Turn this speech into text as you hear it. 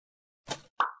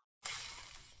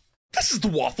This is the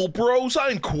Waffle Bros.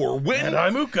 I'm Corwin. And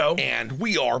I'm Uko. And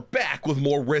we are back with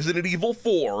more Resident Evil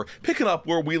 4, picking up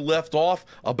where we left off,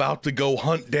 about to go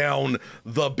hunt down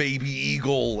the baby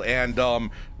eagle and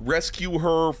rescue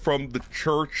her from the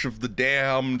Church of the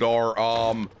Damned, or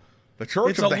the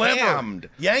Church of the Damned.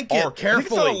 Yank it carefully. I think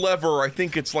it's not a lever. I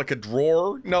think it's like a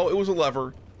drawer. No, it was a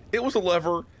lever. It was a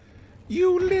lever.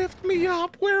 You lift me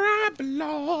up where I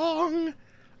belong.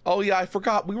 Oh yeah, I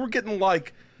forgot. We were getting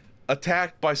like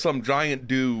attacked by some giant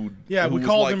dude. Yeah, who we was,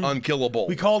 called like, him unkillable.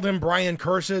 We called him Brian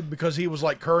Cursed because he was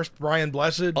like cursed Brian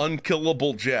Blessed.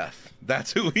 Unkillable Jeff.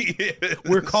 That's who he is.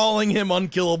 We're calling him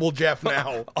Unkillable Jeff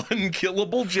now.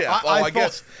 Unkillable Jeff. I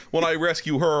guess when I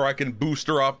rescue her, I can boost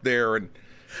her up there, and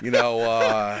you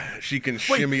know, she can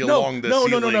shimmy along the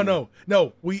ceiling.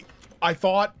 No.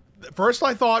 First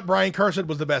I thought Brian Cursed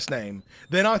was the best name.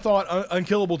 Then I thought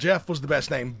Unkillable Jeff was the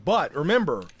best name. But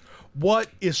remember, what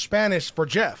is Spanish for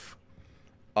Jeff?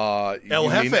 El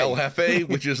Jefe. El Jefe,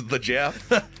 which is the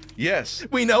Jeff. Yes.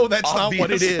 We know that's not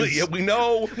what it is. Yeah, we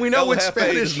know El in Jefe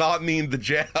Spanish does not mean the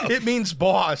Jeff. It means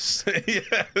boss.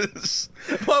 Yes.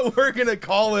 But we're going to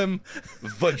call him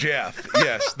the Jeff.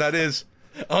 Yes, that is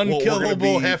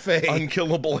Unkillable Jefe.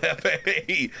 Unkillable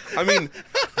Jefe. I mean,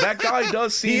 that guy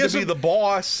does seem to be the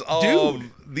boss of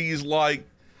these, like,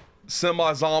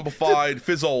 semi-zombified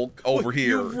fizzle over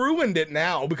here. You've ruined it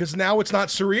now, because now it's not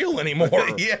surreal anymore.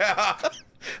 Yeah.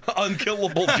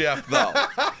 Unkillable Jeff, though.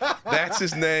 That's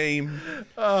his name.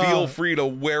 Feel free to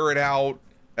wear it out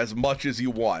as much as you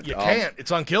want. You can't.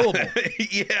 It's unkillable.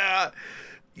 Yeah.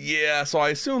 Yeah, so I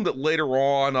assume that later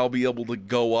on I'll be able to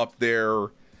go up there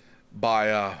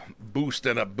by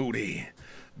boosting a booty.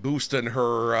 Boosting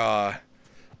her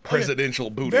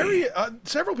presidential booty.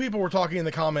 Several people were talking in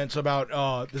the comments about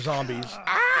the zombies.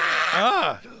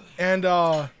 And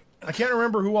I can't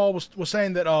remember who all was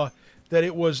saying that that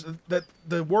it was that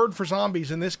the word for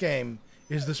zombies in this game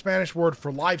is the Spanish word for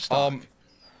livestock.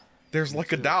 There's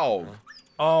like a dog.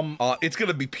 It's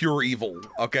gonna be pure evil,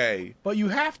 okay? But you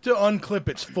have to unclip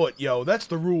its foot, yo. That's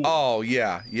the rule. Oh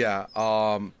yeah.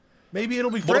 Maybe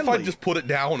it'll be friendly. What if I just put it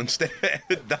down instead?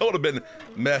 That would have been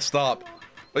messed up.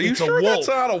 Are you It's sure a wolf. that's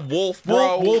not a wolf,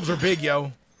 bro? Wolves are big,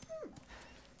 yo.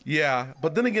 Yeah,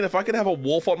 but then again, if I could have a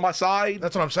wolf on my side,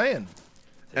 That's what I'm saying.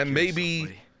 and maybe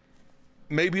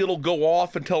it'll go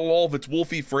off and tell all of its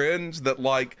wolfy friends that,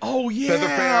 like, Oh, yeah. Feather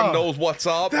Fam knows what's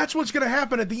up. That's what's going to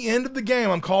happen at the end of the game.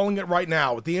 I'm calling it right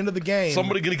now. At the end of the game.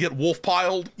 Somebody gonna get wolf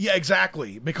piled. Yeah,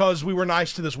 exactly. Because we were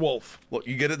nice to this wolf. Look,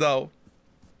 you get it though.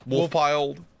 Wolf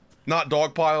piled, not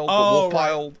dog piled, but Oh, wolf right.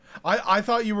 piled. I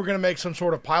thought you were going to make some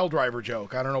sort of pile driver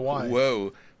joke. I don't know why.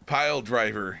 Whoa, pile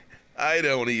driver. I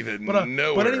don't even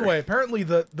know. But her. anyway, apparently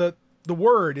the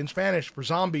word in Spanish for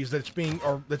zombies that's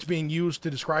being used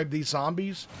to describe these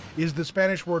zombies is the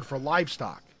Spanish word for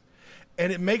livestock.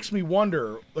 And it makes me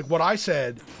wonder, like what I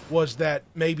said was that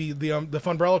maybe the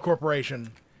Funbrella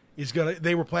Corporation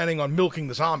they were planning on milking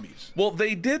the zombies. Well,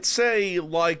 they did say,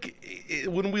 like,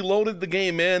 when we loaded the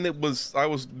game in, I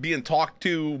was being talked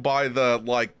to by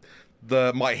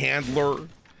my handler,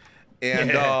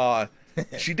 and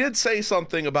she did say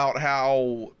something about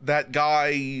how that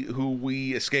guy who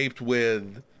we escaped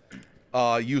with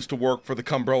used to work for the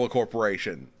Umbrella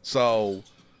Corporation. So,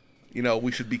 you know,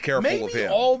 we should be careful of him. Maybe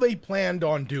all they planned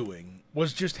on doing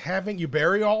was just having you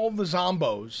bury all the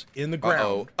zombos in the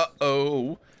ground.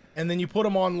 And then you put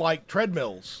them on, like,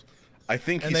 treadmills. I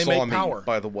think he saw me,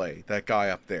 by the way, that guy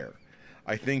up there.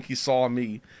 I think he saw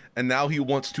me, and now he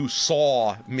wants to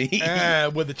saw me.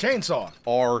 With a chainsaw.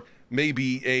 Or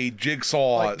maybe a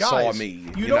jigsaw saw me.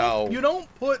 You don't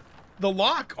put the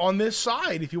lock on this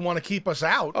side if you want to keep us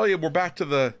out. Oh yeah,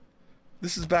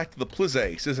 this is back to the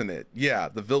Plizace, isn't it? Yeah,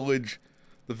 the village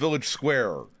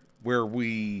square where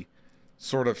we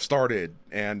sort of started,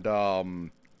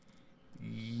 and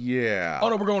yeah. Oh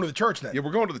no, we're going to the church then. Yeah, we're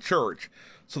going to the church.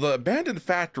 So the abandoned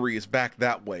factory is back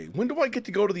that way. When do I get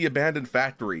to go to the abandoned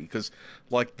factory? Because,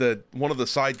 like, one of the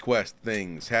side quest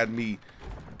things had me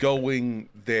going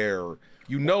there.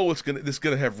 You know this is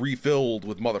gonna have refilled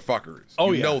with motherfuckers.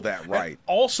 Oh, you know that, right? And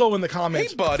also in the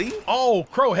comments, hey buddy. Oh,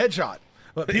 crow headshot.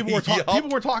 But people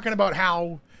were talking about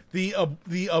how the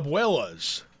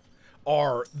abuelas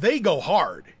they go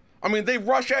hard. I mean, they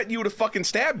rush at you to fucking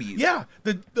stab you. Yeah,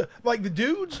 the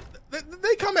dudes,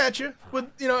 they come at you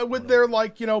with their,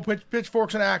 like,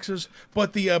 pitchforks and axes.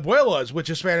 But the abuelas, which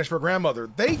is Spanish for grandmother,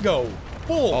 they go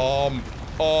full.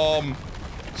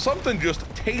 Something just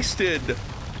tasted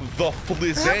the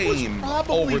flizame that was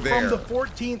probably over there. from the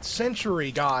 14th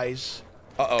century, guys.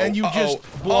 And you just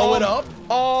blow it up.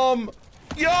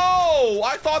 Yo,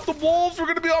 I thought the wolves were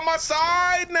gonna be on my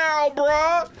side now, bruh.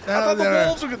 I thought the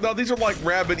wolves were. No, these are like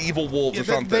rabid evil wolves or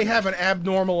something. They have an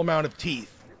abnormal amount of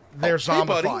teeth. They're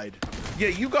zombified. Yeah,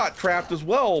 you got trapped as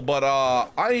well, but I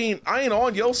ain't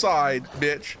on your side,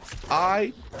 bitch.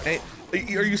 I ain't.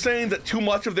 Are you saying that too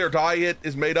much of their diet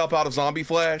is made up out of zombie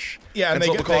flesh? Yeah, and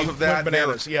so because of that,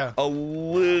 bananas. They're a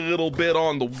little bit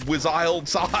on the wild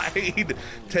side.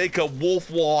 Take a wolf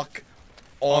walk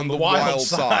on the wild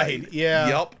side. Yeah.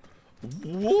 Yep.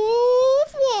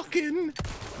 Wolf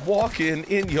walking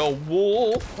in your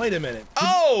wolf. Wait a minute.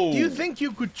 Oh. Do you think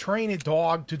you could train a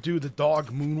dog to do the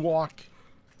dog moonwalk?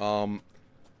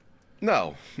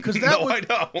 No. Because I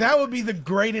don't. That would be the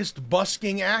greatest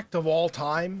busking act of all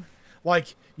time.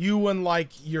 Like you and like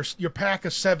your pack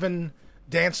of 7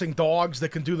 dancing dogs that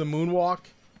can do the moonwalk.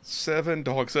 7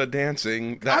 dogs are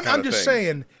dancing. I'm just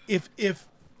saying, if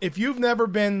you've never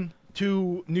been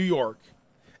to New York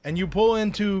and you pull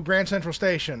into Grand Central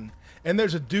Station and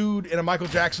there's a dude in a Michael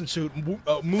Jackson suit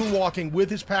moonwalking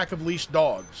with his pack of leashed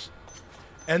dogs,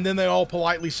 and then they all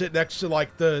politely sit next to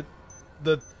like the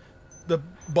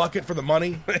bucket for the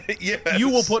money. Yes. You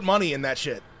will put money in that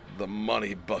shit. The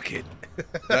money bucket.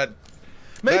 That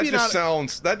Maybe that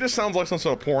just sounds like some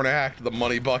sort of porn act. The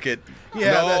money bucket.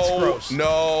 Yeah, no, that's gross.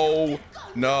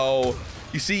 No.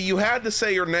 You see, you had to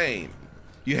say her name.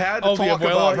 You had to talk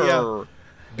about her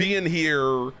being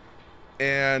here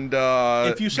and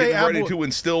if you say getting ready to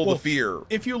instill the fear.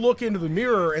 If you look into the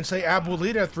mirror and say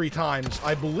Abuelita 3 times,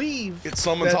 I believe it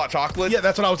summons hot chocolate. Yeah,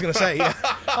 that's what I was gonna say. Yeah.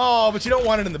 Oh, but you don't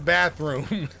want it in the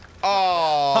bathroom.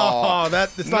 Oh,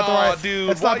 that's not the right. Dude,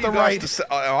 that's not the right.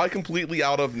 Am I completely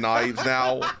out of knives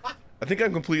now? I think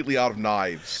I'm completely out of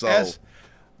knives. So,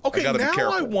 okay, I gotta be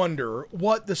careful. I wonder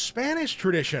what the Spanish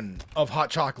tradition of hot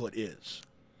chocolate is,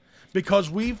 because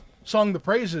we've sung the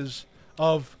praises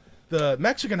of the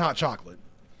Mexican hot chocolate,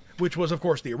 which was, of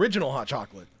course, the original hot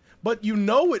chocolate. But you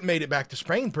know, it made it back to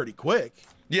Spain pretty quick.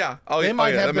 Yeah, they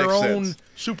might have their own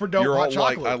super dope hot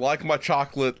chocolate. I like my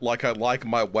chocolate like I like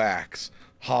my wax.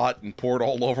 Hot and poured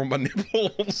all over my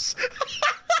nipples.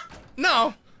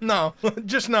 No,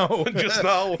 just no. Just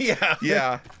no.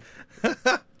 Yeah.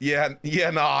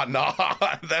 Nah.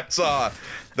 That's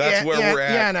where we're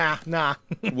at. Yeah, nah.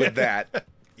 With that.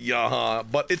 Yeah,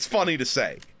 but it's funny to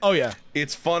say. Oh yeah.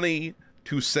 It's funny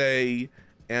to say,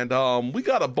 and we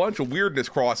got a bunch of weirdness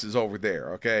crosses over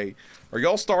there, okay? Are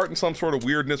y'all starting some sort of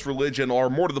weirdness religion, or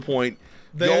more to the point,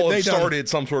 y'all have started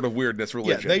some sort of weirdness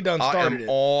religion? Yeah, they done started it.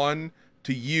 On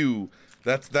to you.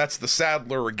 That's the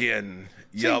Saddler again.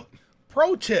 Yep.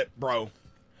 Pro tip, bro.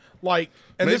 Like,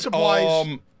 and this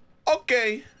applies.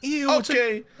 Okay. Ew,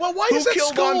 okay. Well, why is that Who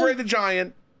killed Andre the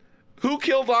Giant? Who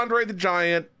killed Andre the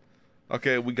Giant?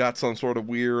 Okay, we got some sort of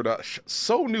weird.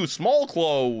 So new small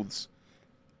clothes.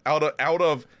 Out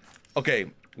of. Okay,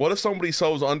 what if somebody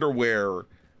sews underwear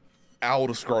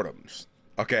out of scrotums?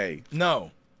 Okay.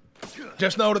 No.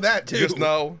 Just no to that too. Just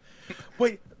no.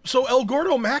 Wait. So El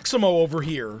Gordo Maximo over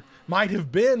here might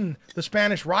have been the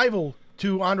Spanish rival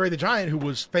to Andre the Giant, who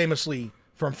was famously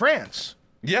from France.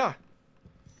 Yeah,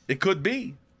 it could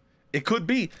be. It could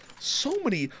be. So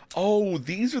many. Oh,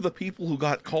 these are the people who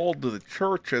got called to the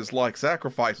church as like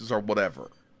sacrifices or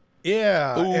whatever.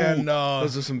 Yeah. Ooh, and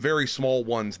those are some very small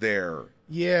ones there.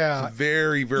 Yeah. Some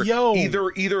very. Yo.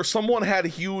 Either someone had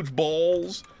huge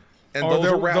balls and those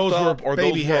are wrapped up, or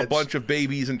those were a bunch of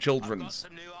babies and children's.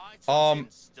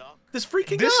 This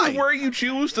freaking This guy. is where you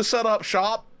choose to set up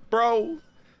shop, bro.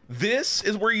 This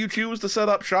is where you choose to set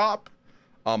up shop.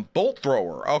 Bolt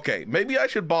thrower. Okay, maybe I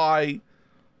should buy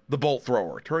the bolt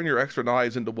thrower. Turn your extra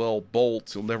knives into, well,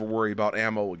 bolts. You'll never worry about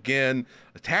ammo again.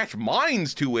 Attach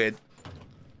mines to it.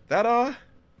 That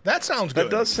sounds good.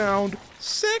 That does sound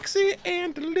sexy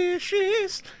and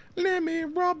delicious. Let me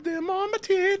rub them on my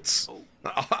tits.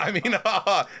 I mean,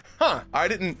 I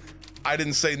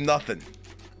didn't say nothing.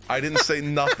 I didn't say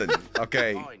nothing,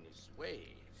 okay?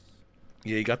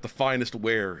 Yeah, you got the finest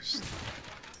wares.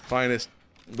 Finest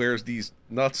wears these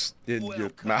nuts in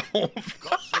your mouth.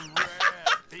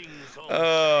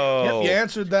 Oh. Yep, you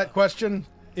answered that question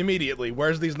immediately.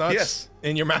 Where's these nuts? Yes.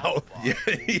 In your mouth. Yeah,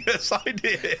 yes, I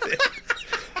did.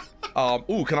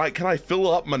 Ooh, can I fill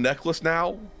up my necklace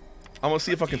now? I'm gonna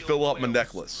see if I can fill up my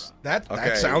necklace. That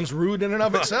sounds rude in and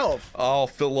of itself. I'll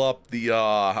fill up the,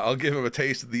 I'll give him a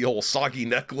taste of the old soggy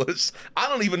necklace. I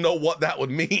don't even know what that would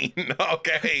mean,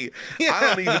 okay? Yeah. I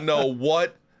don't even know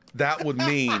what that would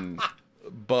mean,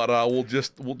 but we'll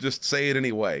just say it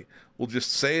anyway. We'll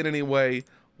just say it anyway,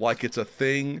 like it's a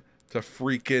thing to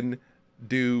freaking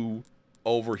do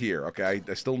over here, okay?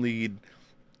 I still need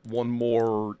one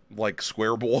more, like,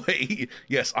 square boy.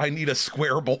 Yes, I need a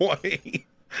square boy.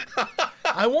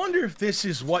 I wonder if this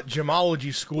is what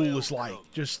gemology school is like.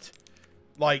 Just,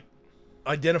 like,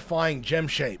 identifying gem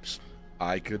shapes.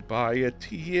 I could buy a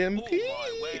TMP.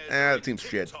 That seems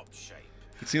shit.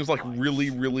 It seems like really,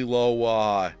 really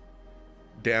low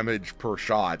damage per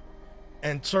shot.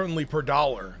 And certainly per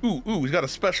dollar. Ooh, he's got a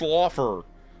special offer.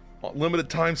 Limited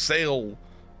time sale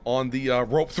on the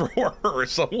rope thrower,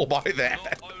 so we'll buy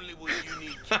that.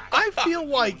 I feel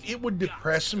like it would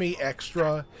depress me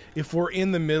extra if we're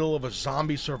in the middle of a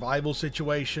zombie survival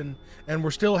situation and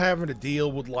we're still having to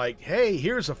deal with, like, hey,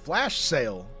 here's a flash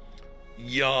sale.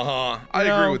 Yeah, I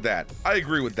agree with that. I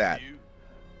agree with that.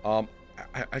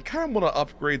 I kind of want to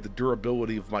upgrade the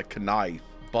durability of my knife,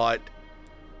 but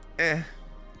that's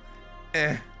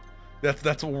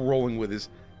what we're rolling with is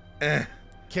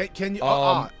Can you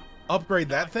upgrade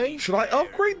that thing? Should I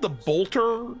upgrade the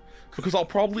bolter? Because I'll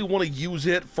probably want to use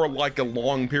it for like a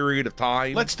long period of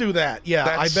time. Let's do that.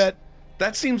 Yeah, I bet.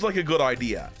 That seems like a good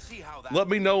idea. Let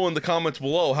me know in the comments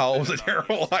below how it was a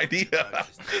terrible idea.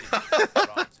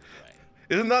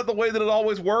 Isn't that the way that it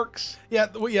always works? Yeah,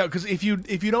 because if you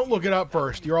don't look it up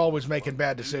first, you're always making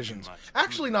bad decisions.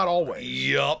 Actually, not always.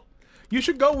 Yup. You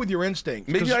should go with your instinct.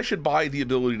 Maybe I should buy the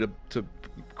ability to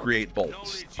create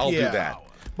bolts. I'll do that.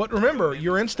 But remember,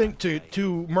 your instinct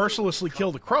to mercilessly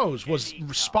kill the crows was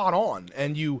spot on,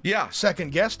 and you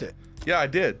second guessed it. Yeah, I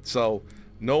did. So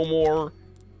no more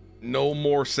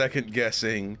second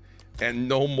guessing, and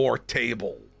no more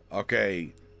table.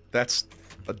 Okay, that's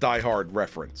a Die Hard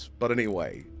reference. But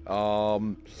anyway, I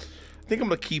think I'm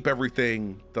gonna keep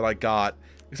everything that I got,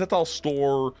 except I'll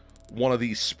store one of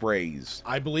these sprays.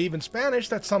 I believe in Spanish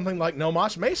that's something like no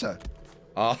mas mesa.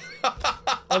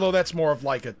 Although that's more of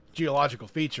like a geological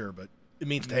feature, but it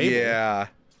means table.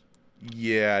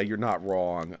 Yeah, you're not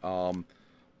wrong.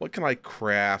 What can I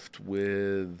craft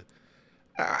with?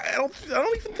 I don't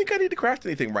even think I need to craft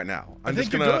anything right now. I'm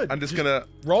just gonna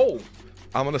roll.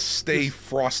 I'm gonna stay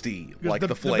frosty like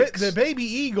the flakes. The baby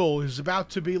eagle is about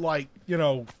to be, like,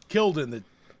 killed in the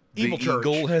evil church.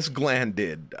 The eagle has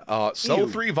glanded. So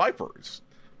 3 vipers,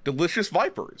 delicious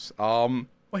vipers.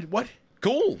 Wait, what?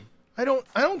 Cool. I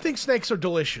don't think snakes are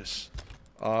delicious.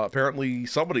 Apparently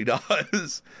somebody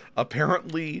does.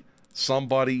 Apparently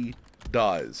somebody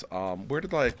does. Where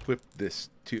did I equip this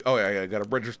to? Oh yeah, I gotta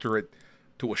register it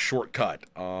to a shortcut.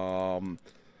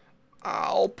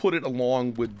 I'll put it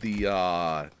along with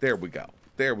the there we go.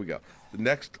 The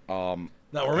next now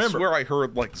remember, I swear I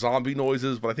heard like zombie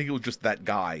noises, but I think it was just that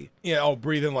guy. Yeah,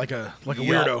 breathing like a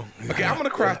weirdo. Okay, I'm gonna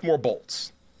craft more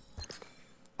bolts.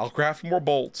 I'll craft more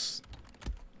bolts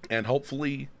and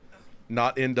hopefully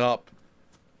not end up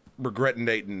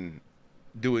regretting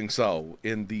doing so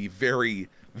in the very,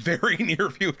 very near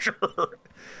future.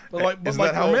 But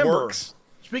that how it works?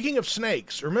 Speaking of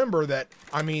snakes, remember that,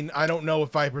 I don't know if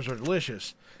vipers are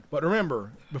delicious, but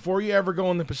remember, before you ever go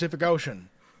in the Pacific Ocean,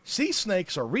 sea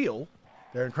snakes are real,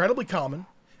 they're incredibly common,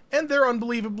 and they're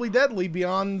unbelievably deadly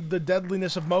beyond the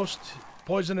deadliness of most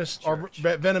poisonous or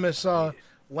venomous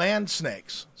land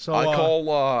snakes. So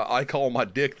I call my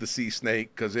dick the sea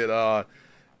snake because it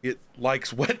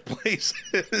likes wet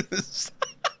places.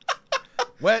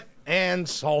 Wet and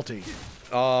salty.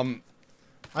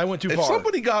 I went too far. If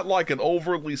somebody got like an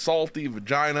overly salty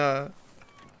vagina,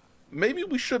 maybe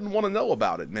we shouldn't want to know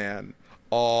about it, man.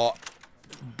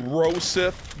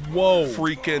 Brosif, whoa,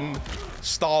 freaking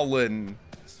Stalin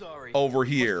over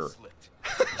here.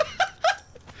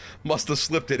 Must have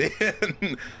slipped it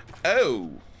in.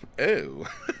 Oh.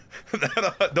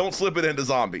 Don't slip it into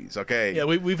zombies, okay? Yeah,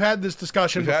 we've had this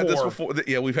discussion before. Had this before.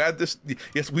 Yeah, we've had this.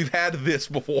 Yes, we've had this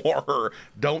before.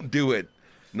 Don't do it.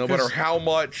 No matter how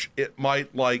much it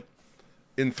might, like,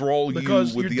 enthrall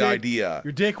you with the idea.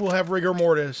 Your dick will have rigor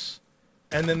mortis,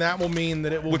 and then that will mean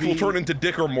that it will Which will turn into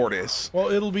dicker mortis. Well,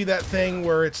 it'll be that thing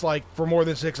where it's like for more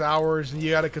than 6 hours, and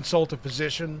you got to consult a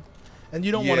physician, and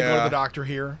you don't want to go to the doctor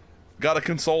here. Got to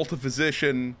consult a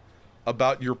physician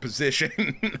about your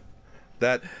position.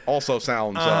 That also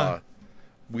sounds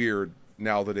weird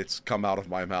now that it's come out of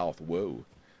my mouth. Whoa.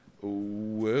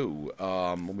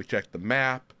 Let me check the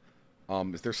map.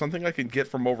 Is there something I can get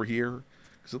from over here?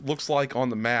 Because it looks like on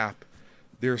the map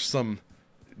there's some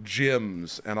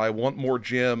gems, and I want more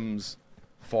gems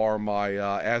for my,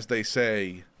 as they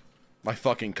say, my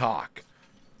fucking cock.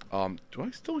 Do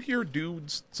I still hear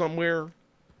dudes somewhere?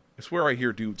 I swear I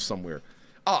hear dudes somewhere.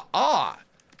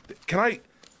 Can I?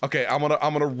 Okay, I'm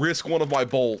gonna risk one of my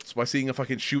bolts by seeing if I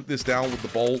can shoot this down with the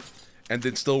bolt, and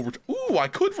then still. Ooh, I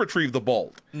could retrieve the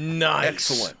bolt. Nice.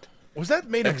 Excellent. Was that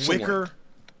made of wicker?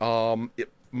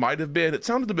 might have been. It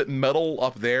sounded a bit metal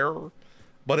up there,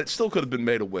 but it still could have been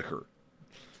made of wicker.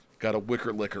 Got a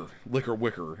wicker liquor.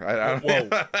 Whoa.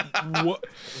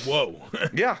 Whoa.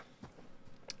 Yeah.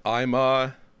 I'm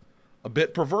a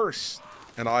bit perverse,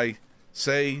 and I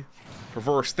say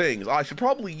perverse things. I should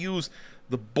probably use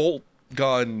the bolt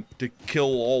gun to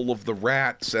kill all of the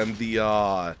rats and the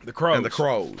crows. And the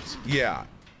crows. Yeah.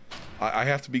 I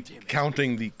have to be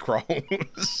counting the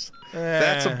crows.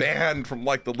 That's a band from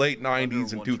like the late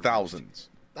 90s and 2000s.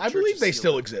 I believe they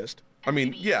still exist. I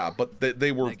mean, yeah, but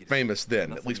they were famous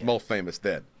then, at least most famous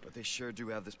then. But they sure do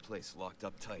have this place locked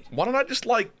up tight. Why don't I just,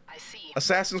 like,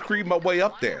 Assassin's Creed my way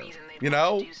up there, you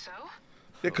know? Yeah,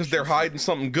 because they're hiding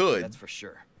something good. That's for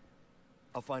sure.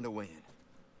 I'll find a way in.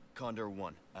 Condor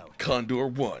 1, out. Condor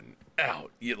 1, out.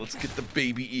 Yeah, let's get the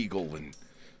baby eagle and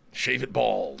shave it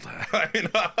bald.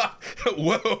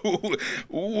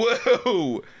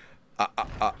 Whoa.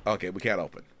 Okay, we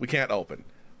can't open.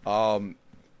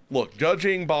 Look,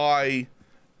 judging by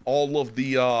all of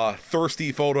the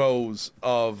thirsty photos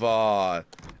of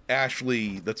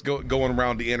Ashley that's going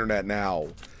around the internet now,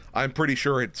 I'm pretty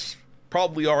sure it's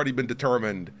probably already been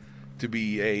determined to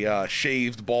be a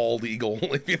shaved bald eagle,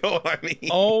 if you know what I mean.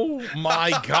 Oh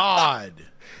my God.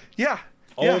 Yeah.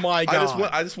 Oh my God.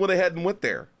 I just went ahead and went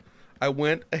there. I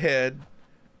went ahead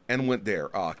and went there.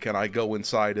 Can I go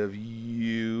inside of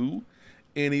you?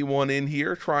 Anyone in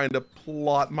here trying to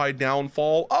plot my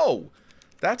downfall? Oh,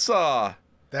 that's not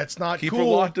keep cool. her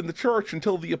locked in the church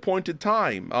until the appointed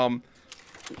time.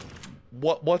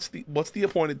 What's the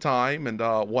appointed time, and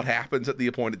what happens at the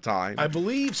appointed time? I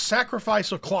believe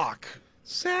sacrifice o'clock.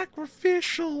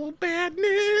 Sacrificial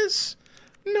badness.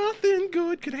 Nothing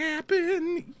good could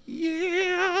happen.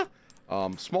 Yeah.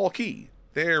 Small key.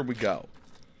 There we go.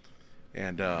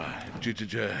 And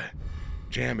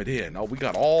jam it in. Oh, we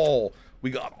got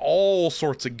all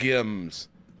sorts of gims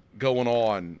going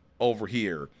on over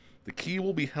here. The key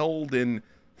will be held in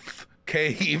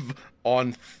cave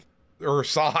on her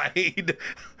side,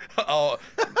 the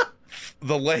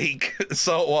lake.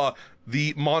 So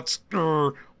the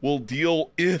monster will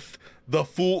deal with the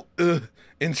full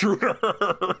intruder.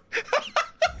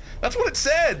 That's what it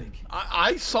said.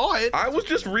 I saw it. I was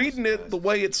just reading it the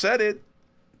way it said it.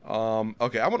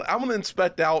 Okay, I'm gonna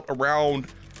inspect out around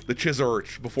the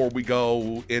Chizurch before we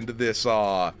go into this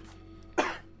the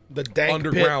dank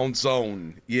underground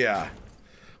zone. Yeah.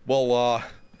 Well,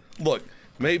 look,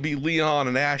 maybe Leon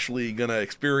and Ashley gonna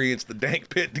experience the dank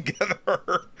pit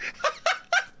together.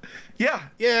 Yeah.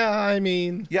 Yeah, I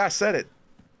mean. Yeah, I said it.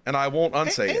 And I won't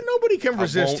unsay it. And nobody can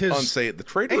resist his. Unsay it. The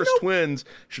traitorous twins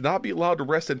should not be allowed to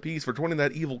rest in peace for joining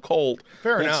that evil cult.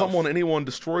 Fair enough. Anyone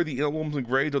destroy the emblems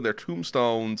engraved on their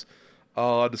tombstones.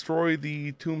 Destroy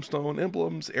the tombstone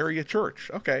emblems area church.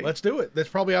 Okay, let's do it. That's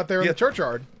probably out there in the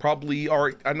churchyard. Probably.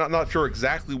 Are I'm not sure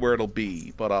exactly where it'll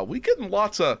be, but we getting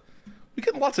lots of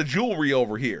jewelry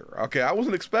over here. Okay, I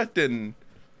wasn't expecting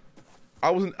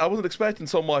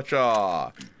so much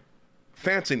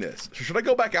fanciness. So should I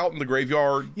go back out in the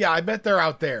graveyard? Yeah, I bet they're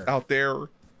out there. Out there?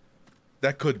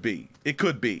 That could be. It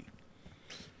could be.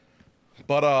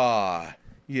 But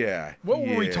yeah. What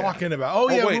were we talking about? Oh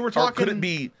yeah, wait, we were talking.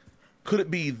 Could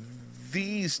it be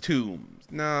these tombs?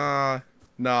 Nah.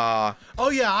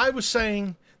 Oh yeah, I was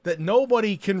saying that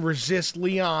nobody can resist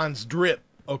Leon's drip.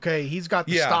 Okay, he's got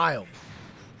the style.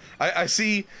 I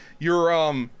see you're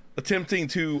attempting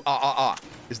to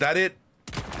Is that it?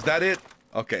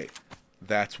 Okay.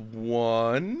 That's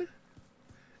one.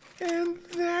 And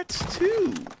that's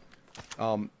two.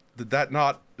 Did that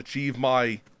not achieve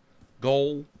my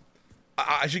goal?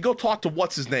 I should go talk to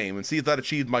what's his name and see if that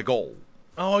achieved my goal.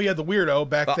 Oh yeah, the weirdo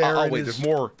back there. Oh wait, there's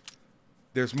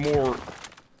more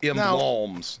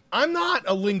emblems. Now, I'm not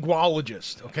a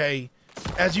linguologist, okay?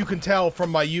 As you can tell from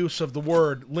my use of the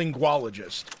word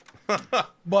linguologist.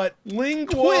 But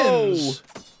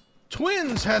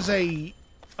twins has a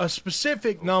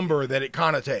specific number that it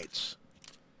connotates.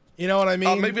 You know what I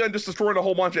mean? Maybe I'm just destroying a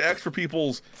whole bunch of extra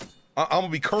people's. I'm gonna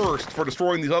be cursed for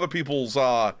destroying these other people's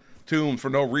tombs for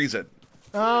no reason.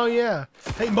 Oh yeah.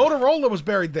 Hey, Motorola was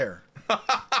buried there.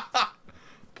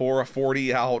 Pour a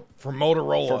 40 out for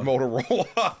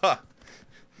Motorola.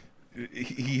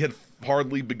 He had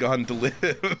hardly begun to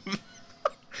live.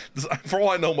 For all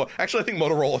I know, actually, I think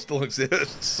Motorola still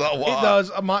exists. So it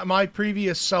does. My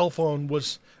previous cell phone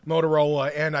was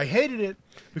Motorola, and I hated it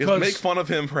because make fun of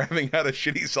him for having had a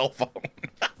shitty cell phone.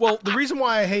 Well, the reason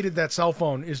why I hated that cell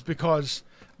phone is because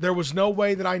there was no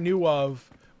way that I knew of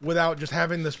without just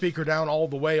having the speaker down all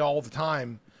the way all the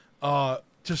time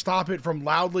to stop it from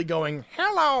loudly going,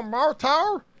 "Hello,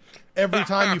 Moto." every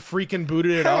time you freaking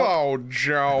booted it up. Hello,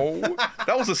 Joe.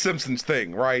 That was a Simpsons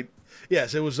thing, right?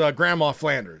 Yes, it was Grandma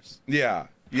Flanders. Yeah.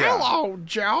 Yeah. Hello,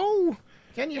 Joe.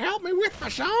 Can you help me with my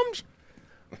sums?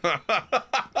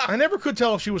 I never could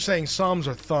tell if she was saying sums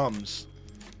or thumbs.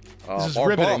 This is or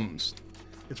riveting. bums.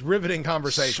 It's riveting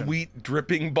conversation. Sweet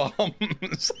dripping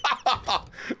bums.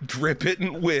 Drip it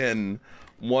and win.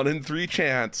 1 in 3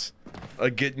 chance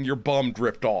of getting your bum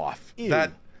dripped off. Ew.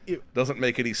 That Ew. doesn't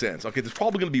make any sense. Okay, there's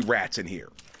probably going to be rats in here.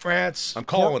 Rats. I'm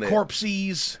calling it.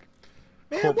 Corpses.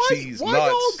 Man, Corpses, why nuts.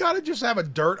 y'all gotta just have a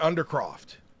dirt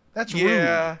undercroft? That's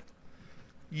Yeah. rude.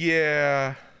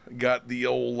 Yeah. Got the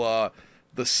old,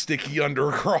 the sticky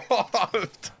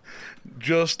undercroft.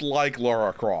 Just like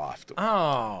Lara Croft.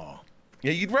 Oh.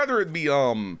 Yeah, you'd rather it be,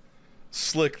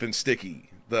 slick than sticky.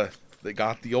 They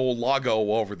got the old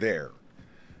lago over there.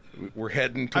 We're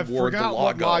heading toward the forgot what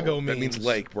lago. lago That means means.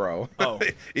 lake, bro. Oh.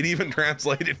 It even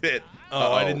translated it.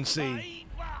 Oh, I didn't see.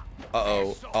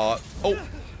 Oh,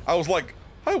 I was like,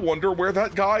 I wonder where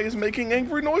that guy is making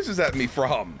angry noises at me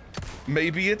from.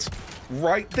 Maybe it's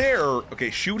right there.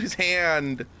 Okay, shoot his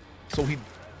hand so he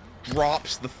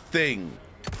drops the thing.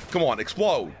 Come on,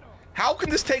 explode. How can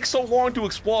this take so long to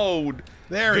explode?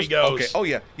 There he goes. Okay, oh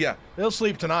yeah, yeah. He'll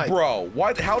sleep tonight. Bro,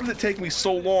 how did it take me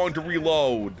so long to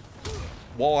reload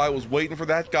while I was waiting for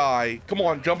that guy? Come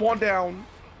on, jump on down.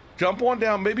 Jump on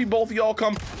down. Maybe both of y'all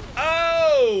come.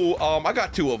 Oh! I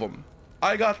got 2 of them.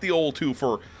 I got the old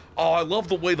twofer. Oh, I love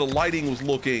the way the lighting was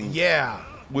looking. Yeah.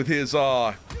 With his,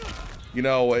 you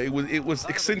know, it was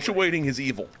accentuating his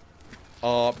evil.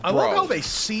 Bro. I love how they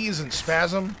seize and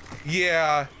spasm.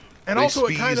 Yeah. And they also it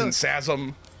speeze kind of and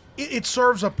sasm. it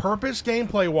serves a purpose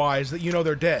gameplay-wise that you know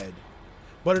they're dead,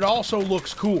 but it also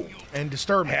looks cool and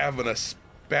disturbing. Having a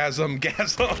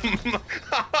spasm-gasm.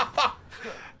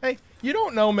 Hey, you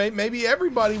don't know. Maybe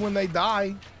everybody when they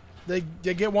die, they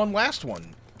get one last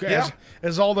one. Yeah.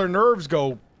 As all their nerves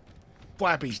go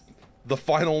flappy. The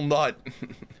final nut.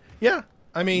 Yeah.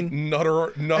 I mean,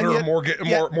 Nutter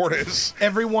yet- mortis.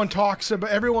 everyone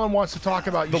wants to talk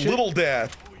about you The should- little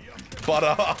death. But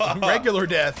regular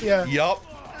death. Yeah. Yup.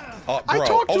 I Bro.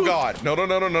 talked to- Oh god. No.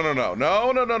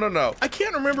 I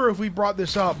can't remember if we brought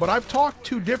this up, but I've talked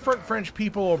to different French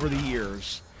people over the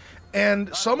years,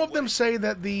 and some of them say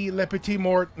that the Le Petit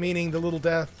Mort, meaning the little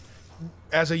death,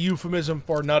 as a euphemism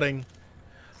for nutting.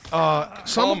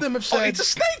 Some of them have said it's a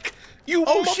snake. You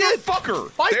Oh, shit. motherfucker.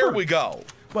 Viper. There we go.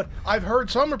 But I've heard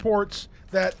some reports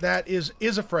that is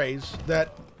a phrase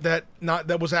that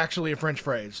was actually a French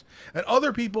phrase, and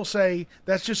other people say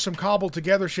that's just some cobbled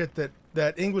together shit that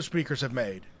English speakers have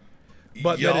made,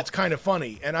 but that Yup. it's kind of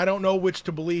funny, and I don't know which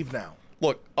to believe now.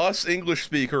 Look, us English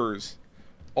speakers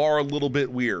are a little bit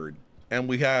weird, and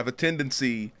we have a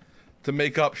tendency to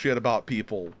make up shit about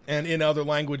people. And in other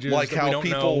languages, Like that we how don't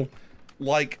people,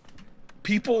 know.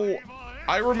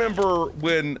 I remember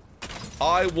when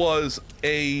I was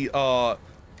a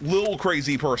little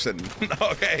crazy person,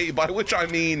 okay, by which I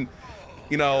mean,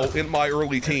 you know, in my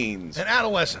early teens. An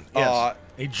adolescent, yes,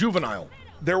 a juvenile.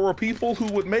 There were people who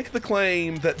would make the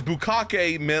claim that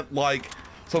bukkake meant like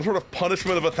some sort of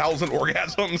punishment of 1,000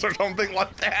 orgasms or something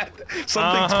like that.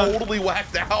 Something totally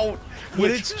whacked out. But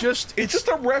it's just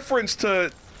a reference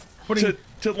to putting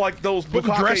to like those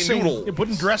putting bukkake noodles.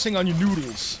 putting dressing on your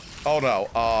noodles. Oh no.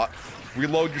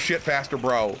 Reload your shit faster,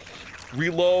 bro.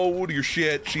 Reload your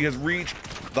shit. She has reached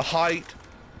the height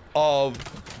of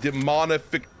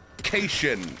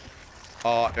demonification.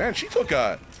 And she took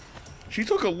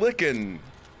a licking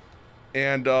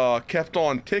and kept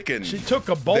on ticking. She took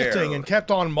a bolting there. and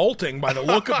kept on molting by the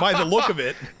look of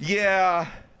it. Yeah.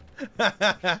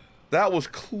 That was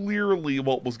clearly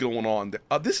what was going on there.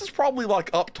 This is probably like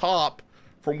up top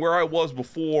from where I was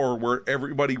before, where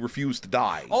everybody refused to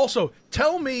die. Also,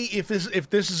 tell me if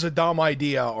this is a dumb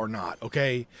idea or not,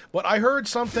 okay? But I heard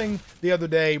something the other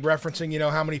day referencing, you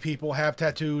know, how many people have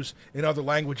tattoos in other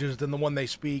languages than the one they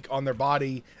speak on their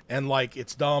body, and like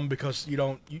it's dumb because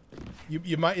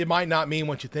it might not mean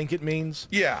what you think it means.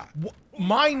 Yeah.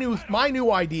 My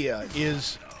new idea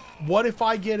is, what if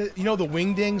I get it? You know the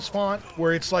Wingdings font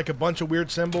where it's like a bunch of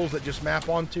weird symbols that just map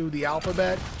onto the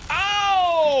alphabet.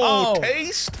 Oh,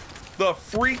 taste the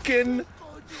freaking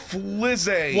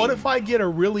flizzy. What if I get a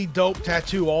really dope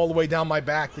tattoo all the way down my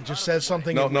back that just says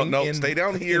something? No. Stay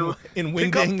down here. In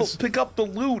Wingdings. Pick up the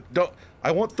loot. Don't.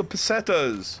 I want the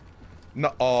pesetas.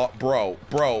 No, bro.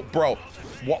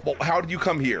 What, how did you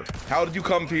come here? How did you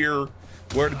come here?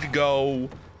 Where did you go?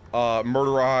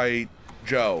 Murderite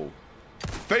Joe.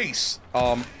 Face.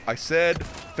 I said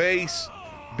face,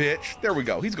 bitch. There we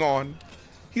go. He's gone.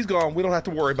 he's gone. We don't have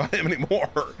to worry about him anymore.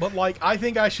 But like, I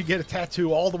think I should get a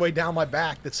tattoo all the way down my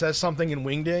back that says something in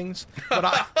wingdings,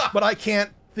 but I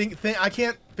can't I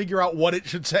can't figure out what it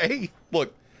should say.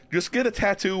 Look, just get a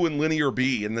tattoo in linear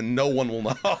B, and then no one will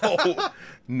know.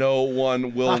 No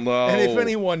one will know. And if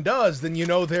anyone does, then you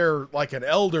know they're like an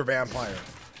elder vampire.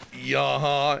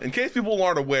 Yeah. In case people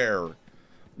aren't aware,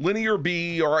 linear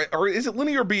B, or is it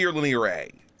linear B or linear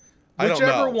A? I don't know.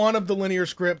 Whichever one of the linear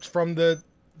scripts from the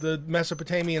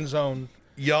Mesopotamian zone.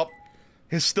 Yup.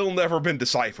 Has still never been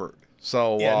deciphered.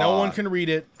 So yeah, no one can read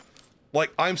it.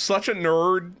 Like, I'm such a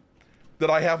nerd that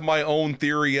I have my own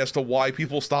theory as to why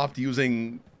people stopped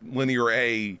using linear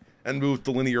A and moved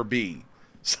to linear B.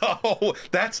 So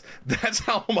that's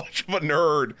how much of a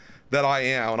nerd that I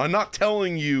am. And I'm not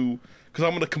telling you because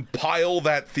I'm going to compile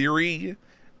that theory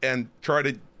and try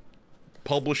to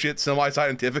publish it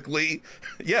semi-scientifically.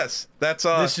 Yes, that's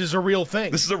this is a real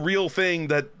thing. This is a real thing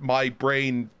that my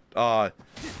brain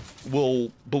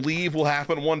will believe will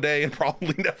happen one day and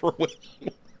probably never will.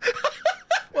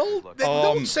 Well,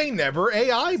 don't say never.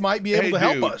 AI might be able to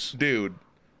help us. Dude,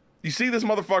 you see this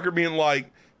motherfucker being like,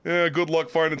 good luck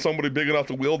finding somebody big enough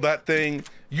to wield that thing.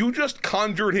 You just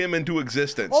conjured him into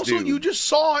existence, also, dude. you just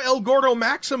saw El Gordo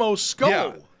Maximo's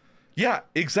skull. Yeah,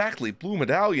 exactly. Blue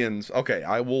medallions. Okay,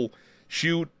 I will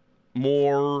shoot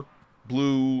more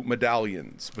blue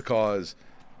medallions because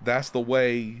that's the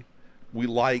way we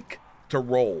like to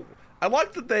roll. I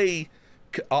like that they...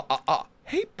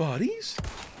 hey, buddies.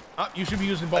 You should be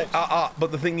using bolts.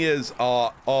 But the thing is,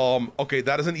 okay,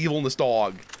 that is an evilness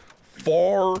dog.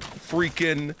 For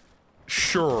freaking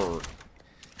sure.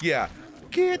 Yeah.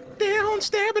 Get down,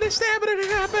 stabbity.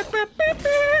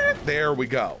 There we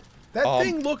go. That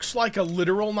thing looks like a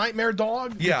literal nightmare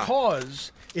dog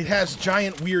because it has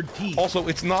giant weird teeth. Also,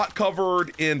 it's not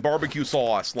covered in barbecue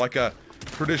sauce like a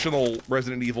traditional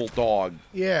Resident Evil dog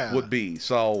would be.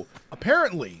 So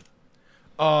apparently,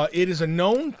 it is a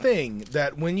known thing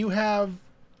that when you have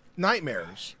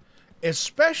nightmares,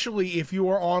 especially if you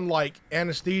are on like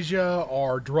anesthesia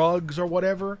or drugs or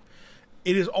whatever,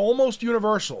 it is almost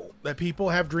universal that people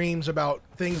have dreams about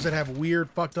things that have weird,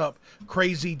 fucked up,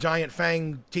 crazy, giant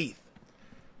fang teeth.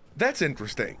 That's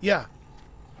interesting. Yeah.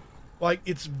 Like,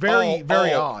 it's very,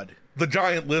 very odd. The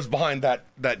giant lives behind that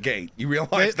gate. You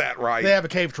realize that, right? They have a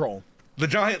cave troll. The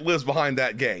giant lives behind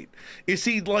that gate. Is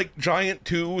he like Giant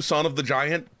 2, Son of the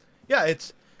Giant? Yeah,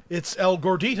 it's El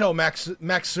Gordito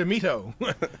Maximito.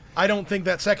 I don't think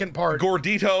that second part...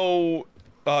 Gordito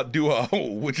Duo,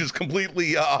 which is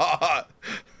completely...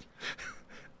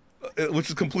 which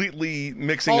is completely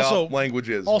mixing up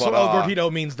languages. Also, El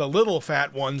Gordito means the little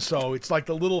fat one, so it's like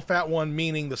the little fat one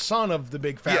meaning the son of the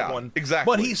big fat one.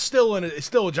 Exactly. But he's still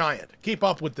a giant. Keep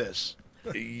up with this.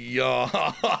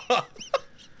 Yeah.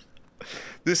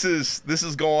 This is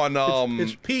going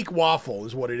it's peak waffle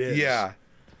is what it is. Yeah.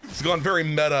 It's gone very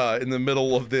meta in the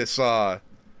middle of this Resident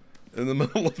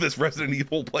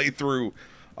Evil playthrough.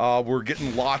 We're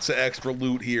getting lots of extra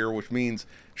loot here, which means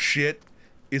shit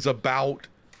is about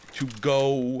to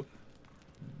go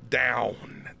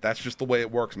down. That's just the way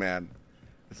it works, man.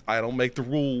 I don't make the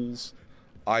rules.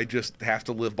 I just have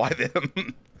to live by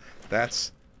them.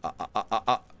 That's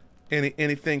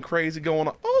anything crazy going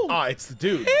on? Oh, it's the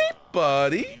dude. Hey,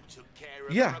 buddy.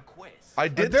 Yeah, I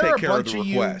did take care of the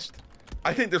request.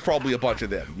 I think there's probably a bunch of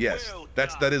them. Yes,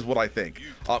 that is what I think.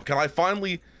 Can I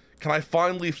finally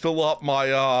fill up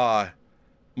my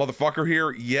motherfucker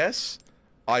here? Yes.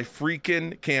 I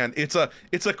freaking can. It's a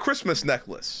Christmas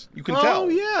necklace. You can tell. Oh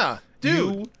yeah,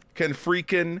 dude. You can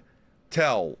freaking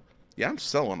tell. Yeah, I'm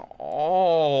selling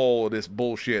all this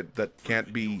bullshit that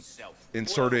can't be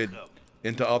inserted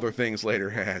into other things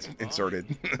later. Has inserted.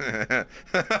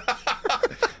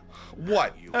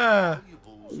 What?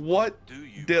 What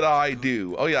did I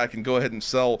do? Oh yeah, I can go ahead and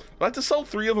sell. Do I have to sell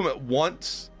 3 of them at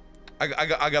once?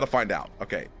 I gotta find out.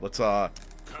 Okay, let's. I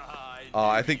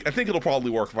think it'll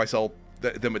probably work if I sell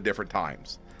them at different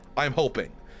times. I'm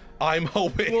hoping.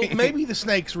 Well, maybe the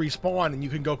snakes respawn and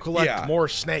you can go collect more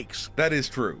snakes. That is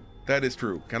true. That is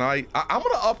true. Can I'm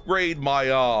gonna upgrade my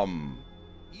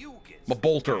my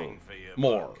bolter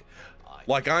more.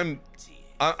 Like I'm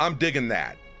digging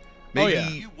that.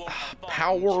 Maybe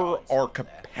power or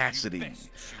capacity.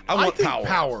 I think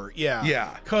power. Yeah.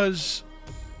 Yeah. Because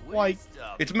like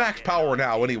it's max power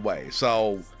now anyway.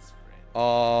 So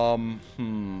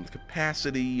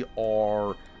capacity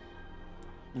or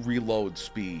reload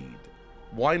speed.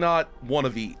 Why not one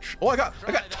of each? Oh, I got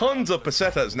tons of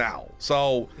pesetas now.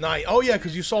 So nice. Oh yeah,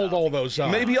 because you sold all those.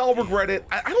 Maybe I'll regret it.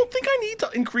 I don't think I need to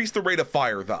increase the rate of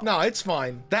fire though. No, it's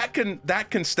fine. That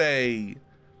can stay.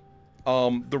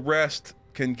 The rest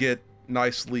can get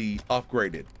nicely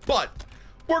upgraded. But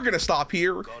we're gonna stop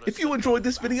here. If you enjoyed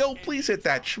this video, please hit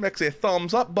that schmexy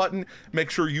thumbs up button. Make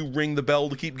sure you ring the bell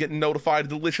to keep getting notified of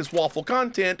delicious waffle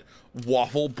content.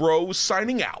 Waffle Bros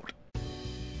signing out.